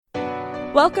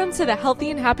Welcome to the Healthy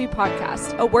and Happy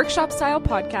Podcast, a workshop-style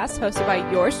podcast hosted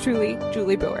by yours truly,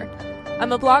 Julie Boer.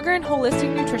 I'm a blogger and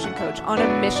holistic nutrition coach on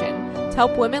a mission to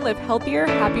help women live healthier,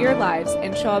 happier lives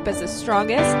and show up as the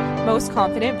strongest, most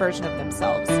confident version of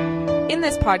themselves. In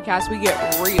this podcast, we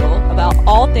get real about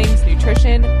all things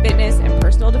nutrition, fitness, and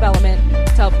personal development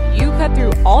to help you cut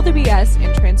through all the BS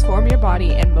and transform your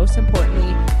body and, most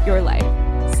importantly, your life.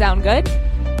 Sound good?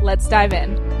 Let's dive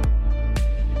in.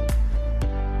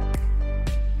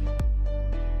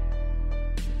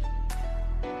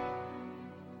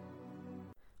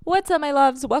 What's up, my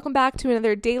loves? Welcome back to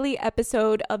another daily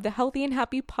episode of the Healthy and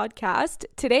Happy Podcast.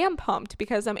 Today I'm pumped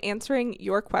because I'm answering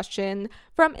your question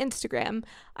from Instagram.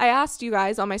 I asked you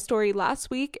guys on my story last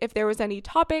week if there was any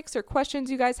topics or questions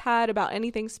you guys had about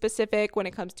anything specific when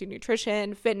it comes to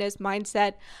nutrition, fitness,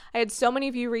 mindset. I had so many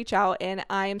of you reach out, and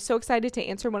I am so excited to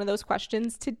answer one of those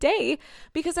questions today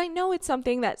because I know it's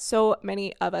something that so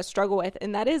many of us struggle with,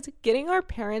 and that is getting our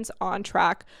parents on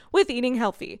track with eating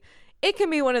healthy. It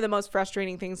can be one of the most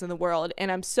frustrating things in the world,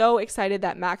 and I'm so excited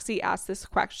that Maxie asked this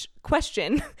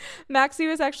question. Maxie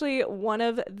was actually one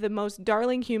of the most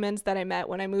darling humans that I met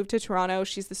when I moved to Toronto.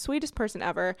 She's the sweetest person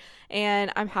ever,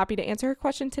 and I'm happy to answer her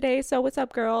question today. So what's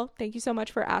up, girl? Thank you so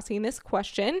much for asking this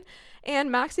question. And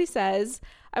Maxie says,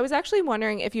 I was actually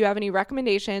wondering if you have any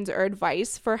recommendations or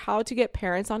advice for how to get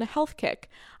parents on a health kick.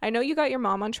 I know you got your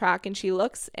mom on track and she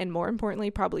looks, and more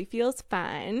importantly, probably feels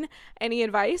fine. Any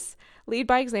advice? Lead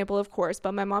by example, of course,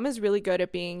 but my mom is really good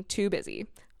at being too busy.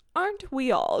 Aren't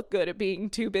we all good at being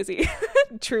too busy?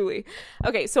 Truly.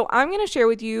 Okay, so I'm going to share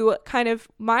with you kind of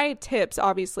my tips,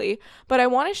 obviously, but I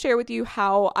want to share with you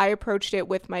how I approached it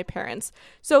with my parents.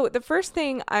 So the first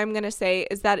thing I'm going to say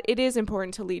is that it is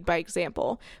important to lead by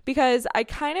example because I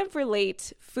kind of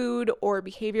relate food or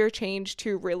behavior change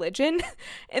to religion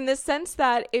in the sense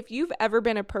that if you've ever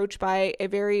been approached by a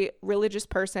very religious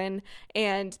person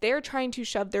and they're trying to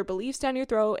shove their beliefs down your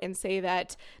throat and say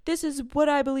that this is what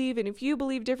I believe, and if you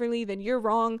believe differently, then you're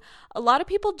wrong. A lot of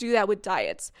people do that with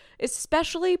diets,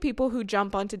 especially people who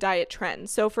jump onto diet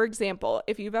trends. So for example,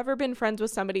 if you've ever been friends with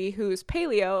somebody who's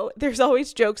paleo, there's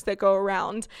always jokes that go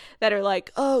around that are like,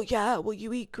 oh yeah, will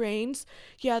you eat grains?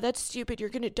 Yeah, that's stupid. You're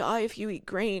going to die if you eat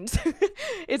grains.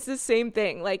 It's the same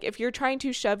thing. Like if you're trying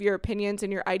to shove your opinions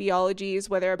and your ideologies,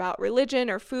 whether about religion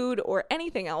or food or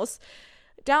anything else,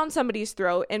 down somebody's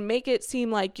throat and make it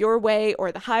seem like your way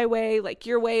or the highway, like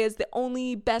your way is the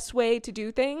only best way to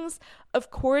do things, of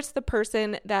course, the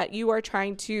person that you are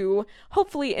trying to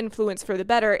hopefully influence for the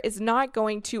better is not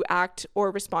going to act or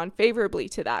respond favorably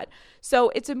to that. So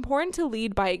it's important to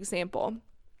lead by example.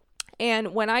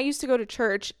 And when I used to go to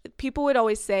church, people would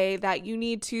always say that you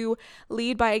need to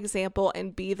lead by example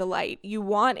and be the light. You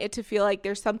want it to feel like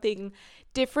there's something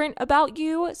different about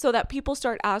you so that people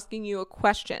start asking you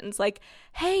questions like,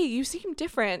 hey, you seem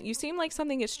different. You seem like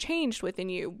something has changed within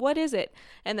you. What is it?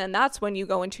 And then that's when you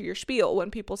go into your spiel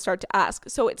when people start to ask.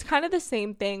 So it's kind of the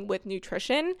same thing with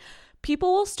nutrition.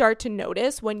 People will start to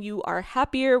notice when you are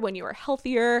happier, when you are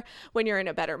healthier, when you're in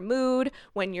a better mood,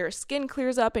 when your skin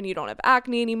clears up and you don't have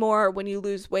acne anymore, when you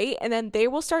lose weight, and then they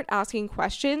will start asking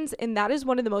questions. And that is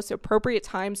one of the most appropriate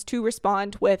times to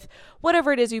respond with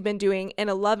whatever it is you've been doing in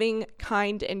a loving,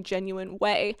 kind, and genuine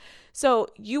way. So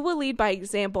you will lead by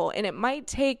example, and it might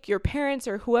take your parents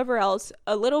or whoever else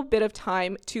a little bit of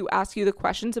time to ask you the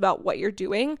questions about what you're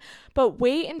doing, but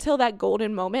wait until that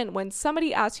golden moment when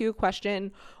somebody asks you a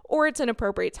question or it's an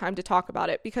appropriate time to talk about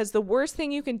it, because the worst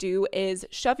thing you can do is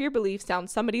shove your beliefs down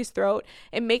somebody's throat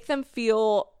and make them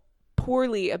feel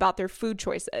poorly about their food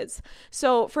choices.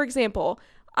 So for example,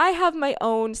 I have my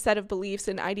own set of beliefs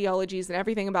and ideologies and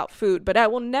everything about food, but I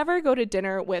will never go to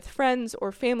dinner with friends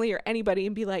or family or anybody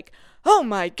and be like, oh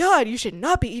my God, you should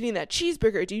not be eating that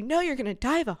cheeseburger. Do you know you're going to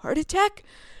die of a heart attack?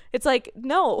 It's like,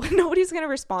 no, nobody's going to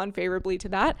respond favorably to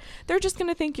that. They're just going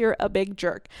to think you're a big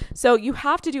jerk. So you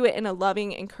have to do it in a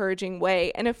loving, encouraging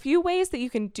way. And a few ways that you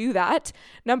can do that.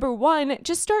 Number one,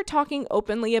 just start talking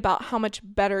openly about how much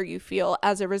better you feel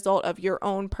as a result of your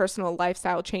own personal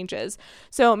lifestyle changes.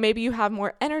 So maybe you have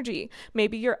more energy.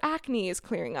 Maybe your acne is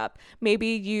clearing up. Maybe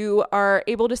you are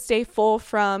able to stay full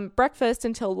from breakfast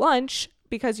until lunch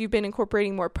because you've been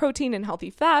incorporating more protein and healthy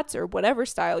fats or whatever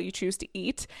style you choose to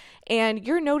eat, and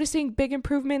you're noticing big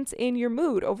improvements in your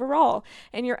mood overall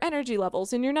and your energy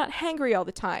levels, and you're not hangry all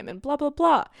the time and blah, blah,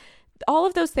 blah. All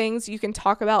of those things you can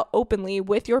talk about openly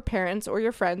with your parents or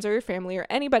your friends or your family or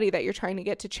anybody that you're trying to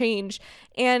get to change.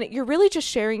 And you're really just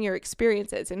sharing your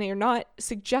experiences, and you're not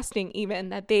suggesting even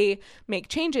that they make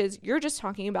changes. You're just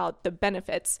talking about the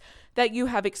benefits that you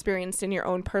have experienced in your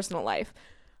own personal life.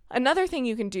 Another thing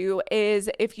you can do is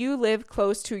if you live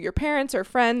close to your parents or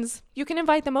friends, you can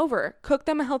invite them over, cook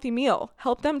them a healthy meal,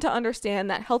 help them to understand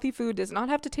that healthy food does not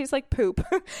have to taste like poop.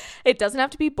 It doesn't have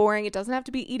to be boring. It doesn't have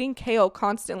to be eating kale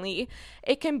constantly.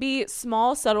 It can be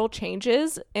small, subtle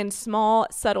changes and small,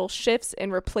 subtle shifts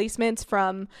and replacements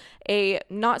from a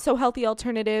not so healthy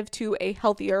alternative to a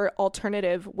healthier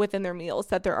alternative within their meals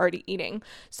that they're already eating.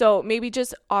 So maybe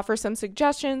just offer some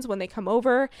suggestions when they come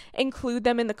over, include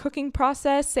them in the cooking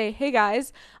process. Say, hey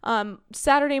guys,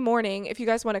 Saturday morning, if you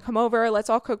guys want to come over, let's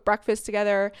all cook breakfast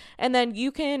together, and then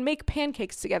you can make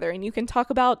pancakes together and you can talk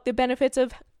about the benefits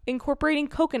of incorporating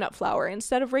coconut flour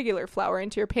instead of regular flour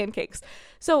into your pancakes.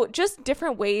 So just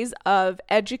different ways of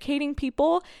educating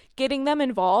people, getting them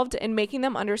involved and making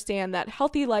them understand that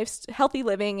healthy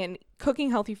living and cooking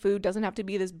healthy food doesn't have to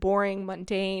be this boring,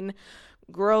 mundane,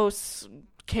 gross,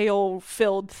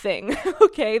 kale-filled thing.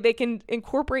 Okay, they can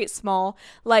incorporate small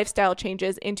lifestyle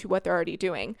changes into what they're already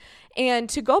doing. And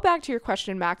to go back to your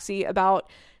question, Maxie, about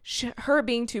her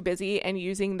being too busy and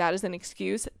using that as an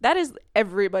excuse, that is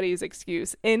everybody's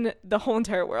excuse in the whole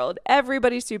entire world.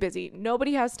 Everybody's too busy.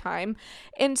 Nobody has time.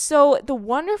 And so the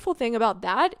wonderful thing about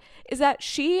that is that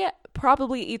she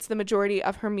probably eats the majority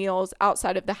of her meals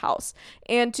outside of the house.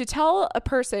 And to tell a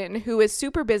person who is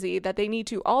super busy that they need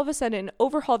to all of a sudden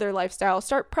overhaul their lifestyle,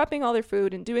 start prepping all their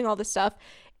food and doing all this stuff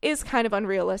is kind of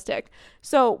unrealistic.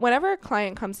 So whenever a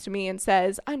client comes to me and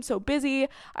says, I'm so busy,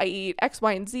 I eat X,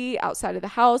 Y, and Z outside of the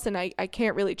house and I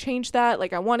can't really change that.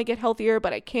 Like I want to get healthier,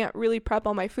 but I can't really prep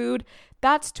all my food.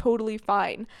 That's totally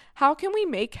fine. How can we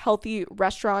make healthy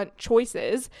restaurant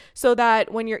choices so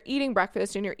that when you're eating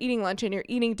breakfast and you're eating lunch and you're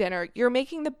eating dinner, you're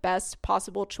making the best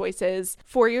possible choices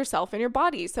for yourself and your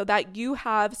body so that you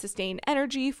have sustained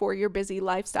energy for your busy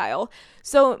lifestyle?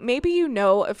 So maybe you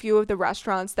know a few of the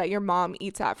restaurants that your mom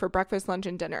eats at for breakfast, lunch,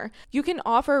 and dinner. You can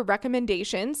offer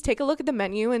recommendations, take a look at the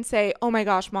menu and say, oh my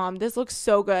gosh, Mom, this looks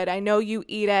so good. I know you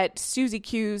eat at Susie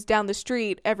Q's down the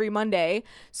street every Monday,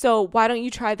 so why don't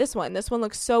you try this one? This one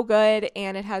looks so good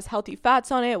and it has healthy fats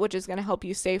on it, which is going to help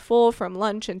you stay full from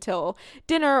lunch until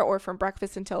dinner or from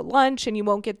breakfast until lunch, and you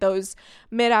won't get those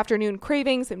mid-afternoon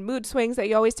cravings and mood swings that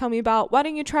you always tell me about. Why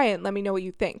don't you try it and let me know what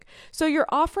you think? So you're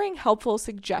offering helpful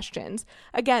suggestions.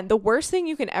 Again, the worst thing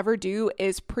you can ever do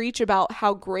is preach about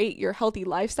how great your healthy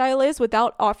lifestyle is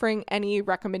without offering any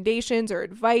recommendations or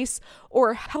advice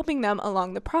or helping them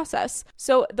along the process.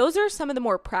 So those are some of the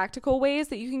more practical ways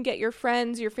that you can get your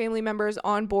friends, your family members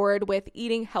on board with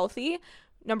eating healthy.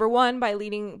 Number 1, by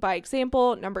leading by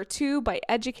example. Number 2, by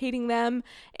educating them.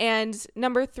 And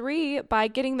number 3, by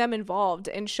getting them involved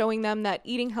and showing them that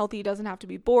eating healthy doesn't have to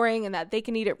be boring and that they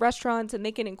can eat at restaurants and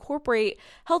they can incorporate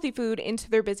healthy food into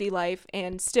their busy life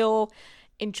and still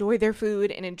enjoy their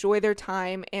food and enjoy their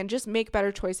time and just make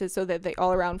better choices so that they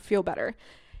all around feel better.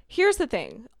 Here's the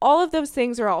thing. All of those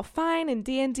things are all fine and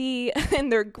dandy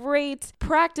and they're great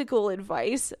practical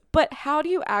advice, but how do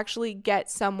you actually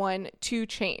get someone to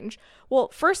change? Well,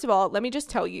 first of all, let me just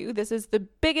tell you, this is the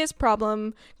biggest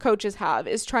problem coaches have,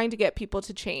 is trying to get people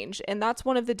to change. And that's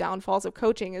one of the downfalls of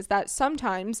coaching, is that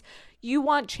sometimes you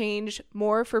want change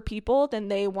more for people than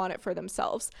they want it for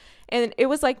themselves. And it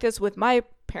was like this with my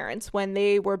parents when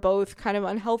they were both kind of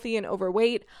unhealthy and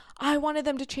overweight. I wanted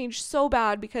them to change so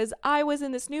bad because I was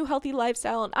in this new healthy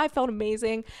lifestyle and I felt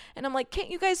amazing. And I'm like,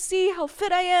 can't you guys see how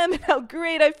fit I am and how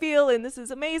great I feel? And this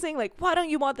is amazing. Like, why don't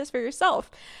you want this for yourself?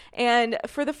 And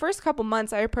for the first couple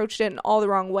months, I approached it in all the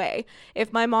wrong way.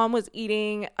 If my mom was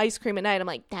eating ice cream at night, I'm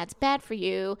like, that's bad for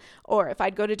you. Or if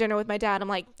I'd go to dinner with my dad, I'm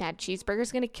like, that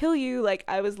cheeseburger's going to kill you. Like,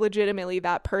 I was legitimately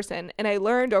that person. And I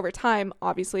learned over time,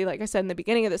 obviously, like I said in the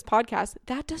beginning of this podcast,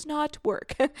 that does not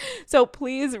work. So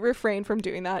please refrain from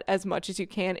doing that as much as you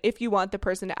can if you want the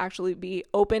person to actually be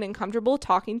open and comfortable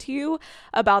talking to you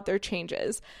about their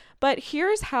changes. But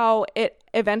here's how it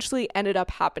eventually ended up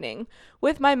happening.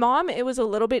 With my mom, it was a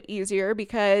little bit easier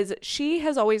because she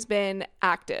has always been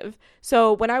active.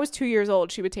 So when I was 2 years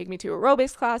old, she would take me to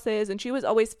aerobics classes and she was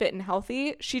always fit and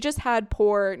healthy. She just had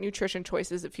poor nutrition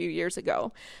choices a few years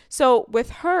ago. So with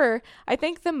her, I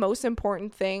think the most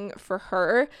important thing for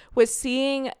her was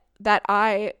seeing that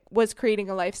I was creating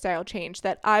a lifestyle change,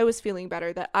 that I was feeling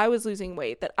better, that I was losing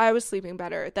weight, that I was sleeping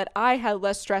better, that I had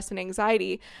less stress and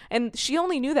anxiety. And she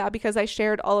only knew that because I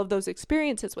shared all of those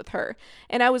experiences with her.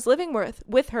 And I was living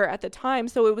with her at the time.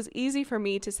 So it was easy for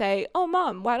me to say, oh,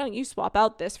 Mom, why don't you swap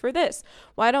out this for this?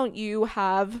 Why don't you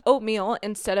have oatmeal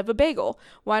instead of a bagel?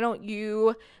 Why don't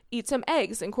you eat some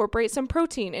eggs, incorporate some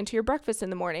protein into your breakfast in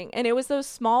the morning? And it was those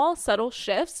small, subtle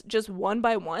shifts, just one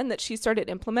by one, that she started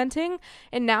implementing.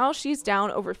 And now she's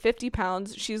down over 50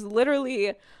 pounds. She's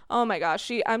literally, oh my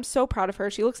gosh, I'm so proud of her.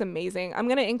 She looks amazing. I'm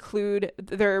going to include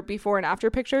their before and after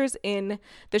pictures in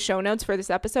the show notes for this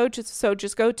episode.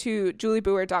 Just go to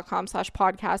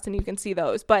juliebauer.com/podcast and you can see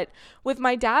those. But with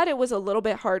my dad, it was a little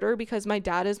bit harder because my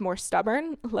dad is more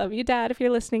stubborn. Love you, Dad, if you're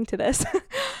listening to this.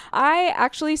 I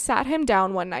actually sat him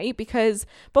down one night because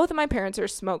both of my parents are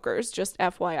smokers, just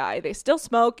FYI. They still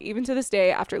smoke even to this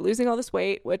day after losing all this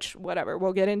weight, which whatever,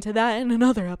 we'll get into that in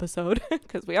another episode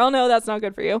because we all know that's not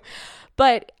good for you.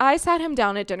 But I sat him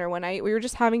down at dinner one night. We were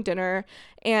just having dinner,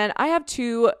 and I have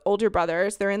 2 older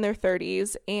brothers. They're in their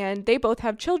 30s, and they both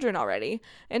have children already.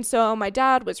 And so my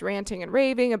dad was ranting and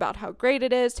raving about how great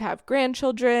it is to have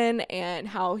grandchildren and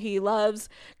how he loves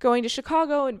going to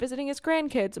Chicago and visiting his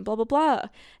grandkids and blah, blah, blah.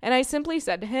 And I simply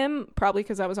said to him, probably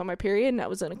because I was on my period and I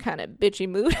was in a kind of bitchy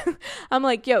mood, I'm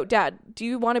like, yo, Dad, do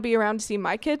you want to be around to see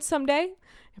my kids someday?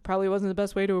 It probably wasn't the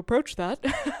best way to approach that.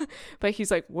 But he's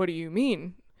like, what do you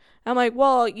mean? I'm like,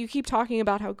 well, you keep talking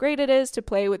about how great it is to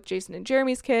play with Jason and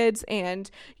Jeremy's kids and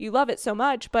you love it so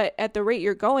much, but at the rate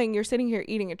you're going, you're sitting here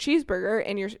eating a cheeseburger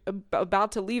and you're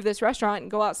about to leave this restaurant and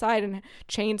go outside and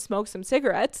chain smoke some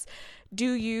cigarettes.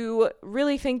 Do you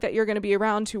really think that you're going to be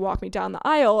around to walk me down the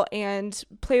aisle and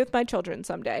play with my children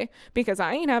someday? Because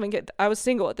I ain't having kids. I was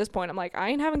single at this point. I'm like, I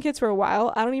ain't having kids for a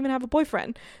while. I don't even have a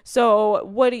boyfriend. So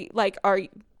what do you, like,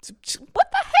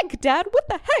 what the heck, Dad? What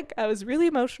the heck? I was really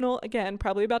emotional. Again,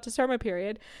 probably about to start my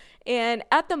period. And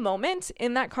at the moment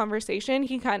in that conversation,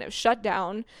 he kind of shut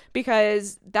down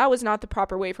because that was not the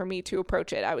proper way for me to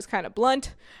approach it. I was kind of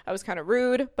blunt. I was kind of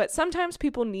rude, but sometimes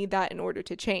people need that in order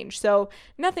to change. So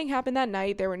nothing happened that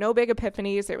night. There were no big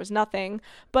epiphanies. There was nothing.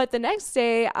 But the next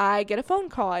day I get a phone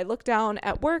call. I look down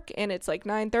at work and it's like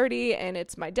 9:30 and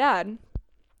it's my dad.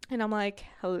 And I'm like,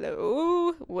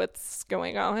 hello, what's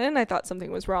going on? I thought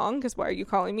something was wrong because why are you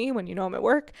calling me when you know I'm at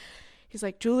work? He's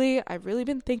like, Julie, I've really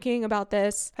been thinking about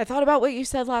this. I thought about what you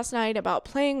said last night about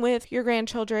playing with your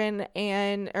grandchildren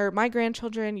or my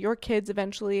grandchildren, your kids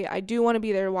eventually. I do want to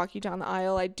be there to walk you down the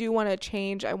aisle. I do want to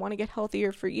change. I want to get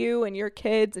healthier for you and your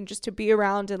kids and just to be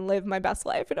around and live my best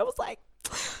life. And I was like,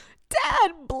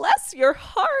 Dad, bless your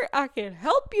heart. I can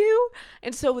help you.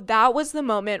 And so that was the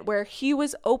moment where he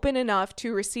was open enough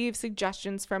to receive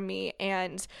suggestions from me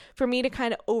and for me to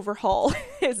kind of overhaul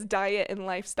his diet and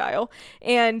lifestyle.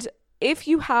 And if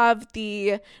you have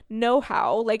the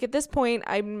know-how, like at this point,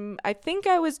 I think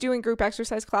I was doing group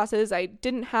exercise classes. I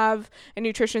didn't have a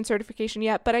nutrition certification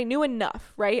yet, but I knew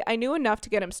enough, right? I knew enough to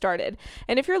get him started.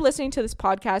 And if you're listening to this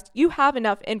podcast, you have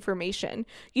enough information.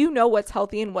 You know what's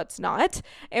healthy and what's not.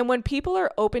 And when people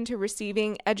are open to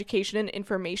receiving education and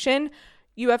information,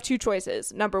 you have 2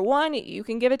 choices. Number 1, you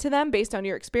can give it to them based on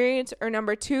your experience, or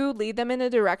number 2, lead them in the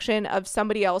direction of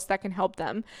somebody else that can help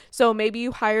them. So maybe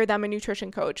you hire them a nutrition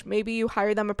coach. Maybe you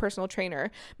hire them a personal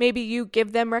trainer. Maybe you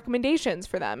give them recommendations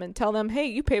for them and tell them, hey,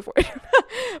 you pay for it.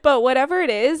 But whatever it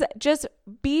is, just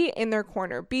be in their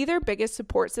corner. Be their biggest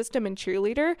support system and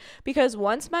cheerleader. Because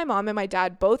once my mom and my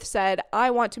dad both said,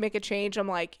 I want to make a change, I'm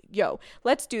like, yo,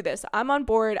 let's do this. I'm on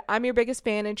board. I'm your biggest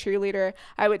fan and cheerleader.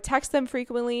 I would text them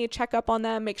frequently, check up on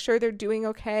them, make sure they're doing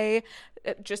okay,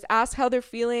 just ask how they're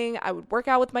feeling. I would work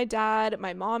out with my dad.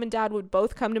 My mom and dad would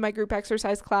both come to my group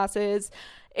exercise classes.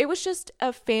 It was just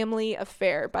a family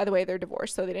affair. By the way, they're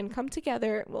divorced, so they didn't come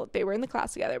together. Well, they were in the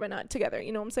class together, but not together.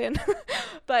 You know what I'm saying?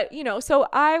 But, so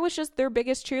I was just their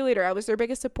biggest cheerleader. I was their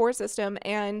biggest support system.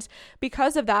 And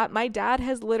because of that, my dad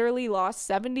has literally lost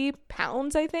 70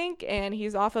 pounds, I think, and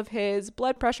he's off of his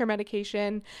blood pressure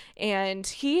medication. And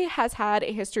he has had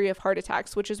a history of heart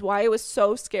attacks, which is why it was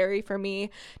so scary for me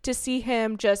to see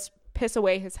him just piss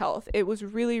away his health. It was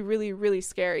really, really, really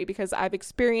scary because I've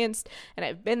experienced and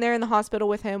I've been there in the hospital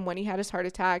with him when he had his heart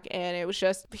attack, and it was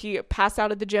just, he passed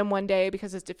out at the gym one day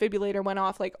because his defibrillator went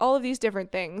off, like all of these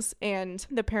different things, and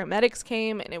the paramedics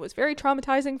came and it was very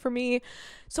traumatizing for me.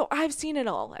 So I've seen it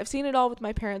all. I've seen it all with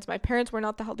my parents. My parents were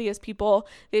not the healthiest people.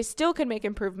 They still could make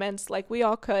improvements like we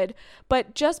all could,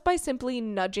 but just by simply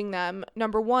nudging them,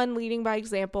 number 1, leading by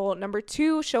example, number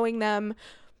 2, showing them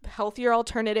healthier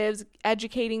alternatives,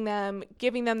 educating them,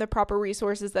 giving them the proper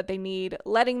resources that they need,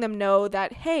 letting them know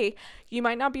that, hey, you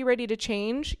might not be ready to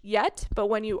change yet, but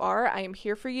when you are, I am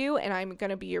here for you and I'm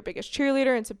going to be your biggest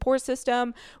cheerleader and support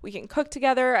system. We can cook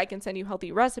together. I can send you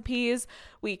healthy recipes.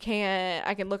 I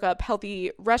can look up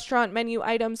healthy restaurant menu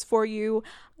items for you.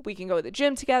 We can go to the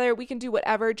gym together. We can do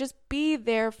whatever. Just be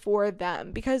there for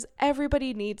them, because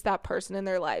everybody needs that person in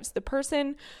their lives. The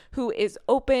person who is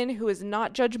open, who is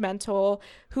not judgmental,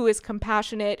 who is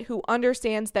compassionate, who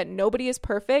understands that nobody is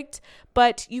perfect,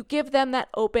 but you give them that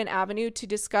open avenue to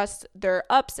discuss their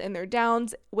ups and their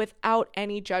downs without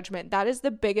any judgment. That is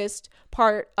the biggest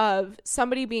part of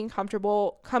somebody being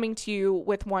comfortable coming to you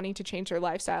with wanting to change their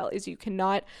lifestyle, is you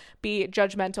cannot be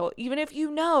judgmental. Even if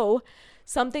you know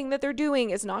something that they're doing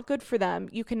is not good for them,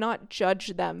 you cannot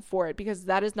judge them for it, because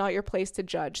that is not your place to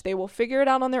judge. They will figure it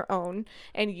out on their own,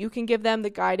 and you can give them the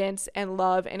guidance and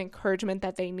love and encouragement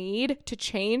that they need to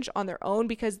change on their own,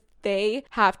 because they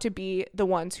have to be the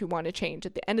ones who want to change.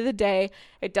 At the end of the day,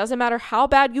 it doesn't matter how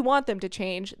bad you want them to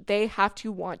change, they have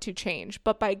to want to change.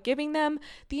 But by giving them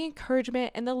the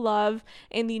encouragement and the love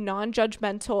and the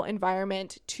non-judgmental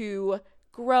environment to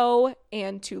grow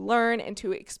and to learn and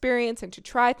to experience and to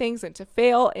try things and to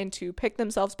fail and to pick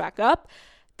themselves back up,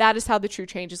 that is how the true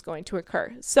change is going to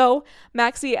occur. So,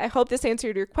 Maxie, I hope this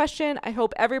answered your question. I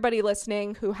hope everybody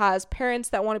listening who has parents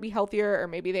that want to be healthier, or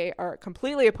maybe they are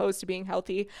completely opposed to being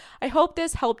healthy, I hope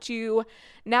this helped you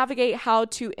navigate how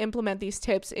to implement these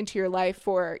tips into your life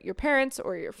for your parents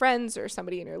or your friends or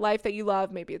somebody in your life that you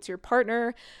love. Maybe it's your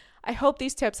partner. I hope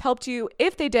these tips helped you.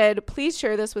 If they did, please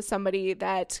share this with somebody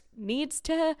that needs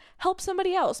to help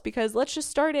somebody else, because let's just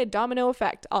start a domino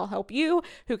effect. I'll help you,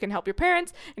 who can help your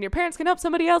parents, and your parents can help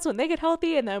somebody else when they get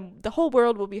healthy, and then the whole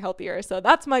world will be healthier. So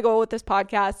that's my goal with this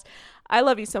podcast. I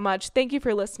love you so much. Thank you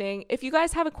for listening. If you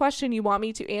guys have a question you want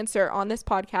me to answer on this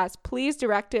podcast, please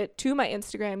direct it to my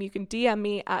Instagram. You can DM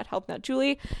me at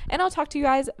HealthNutJulie, and I'll talk to you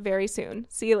guys very soon.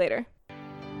 See you later.